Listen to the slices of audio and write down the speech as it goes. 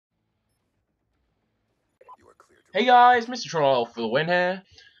Hey guys, MrTrololol for the win here,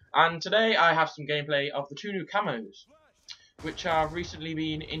 and today I have some gameplay of the two new camos, which have recently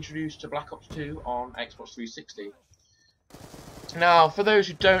been introduced to Black Ops 2 on Xbox 360. Now, for those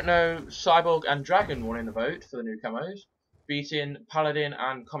who don't know, Cyborg and Dragon won in the vote for the new camos, beating Paladin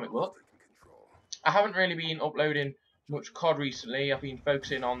and Comic Book. I haven't really been uploading much COD recently. I've been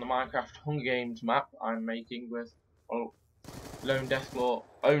focusing on the Minecraft Hunger Games map I'm making with, well, Lone Deathclaw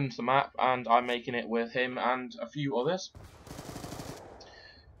owns the map, and I'm making it with him and a few others.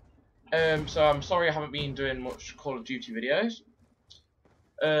 So I'm sorry I haven't been doing much Call of Duty videos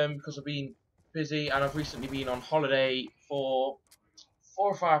because I've been busy and I've recently been on holiday for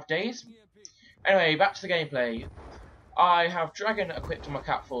 4 or 5 days. Anyway, back to the gameplay. I have Dragon equipped on my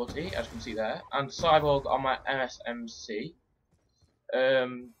Cat 40, as you can see there, and Cyborg on my MSMC.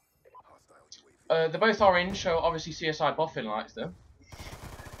 They're both orange, so obviously CSI Boffin likes them.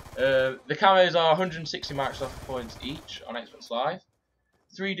 The camos are 160 Microsoft points each on Xbox Live.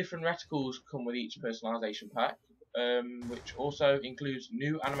 3 different reticles come with each personalisation pack, which also includes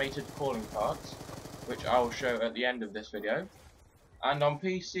new animated calling cards, which I will show at the end of this video. And on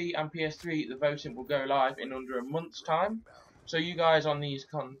PC and PS3, the voting will go live in under a month's time, so you guys on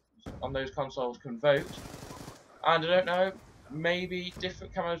those consoles can vote. And I don't know, maybe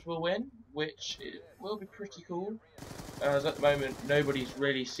different camos will win, which will be pretty cool, as at the moment nobody's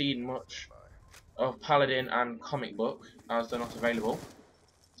really seen much of Paladin and Comic Book, as they're not available,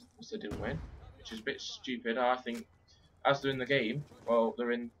 because they didn't win, which is a bit stupid. I think, as they're in the game, well,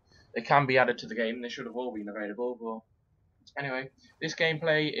 they can be added to the game. They should have all been available. But anyway, this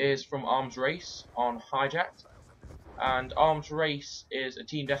gameplay is from Arms Race on Hijacked, and Arms Race is a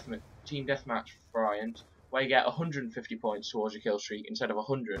team deathmatch variant where you get 150 points towards your kill streak instead of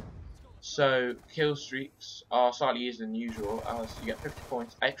 100. So kill streaks are slightly easier than usual, as you get 50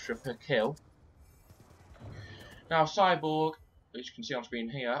 points extra per kill. Now Cyborg, which you can see on screen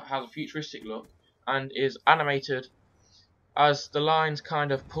here, has a futuristic look and is animated as the lines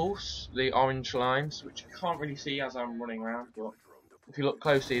kind of pulse, the orange lines, which you can't really see as I'm running around, but if you look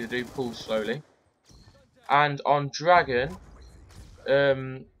closely they do pulse slowly. And on Dragon,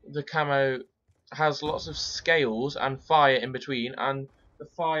 the camo has lots of scales and fire in between, and the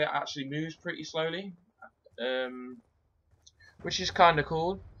fire actually moves pretty slowly, which is kind of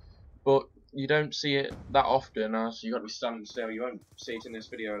cool, but you don't see it that often, as you've got to be standing still. You won't see it in this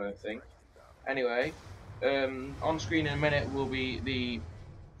video, I don't think. Anyway, on screen in a minute will be the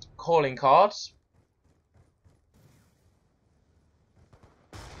calling cards.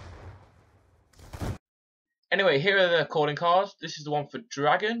 Anyway, here are the calling cards. This is the one for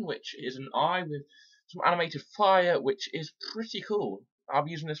Dragon, which is an eye with some animated fire, which is pretty cool. I'll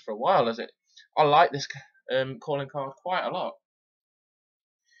be using this for a while, as I like this calling card quite a lot.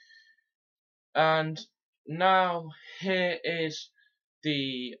 And now here is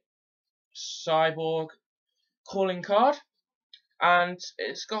the Cyborg calling card, and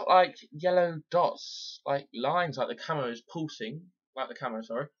it's got like yellow dots, like lines, like the camo is pulsing, like the camo,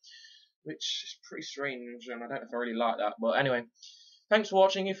 sorry, which is pretty strange, and I don't know if I really like that. But anyway, thanks for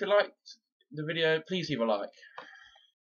watching. If you liked the video, please leave a like.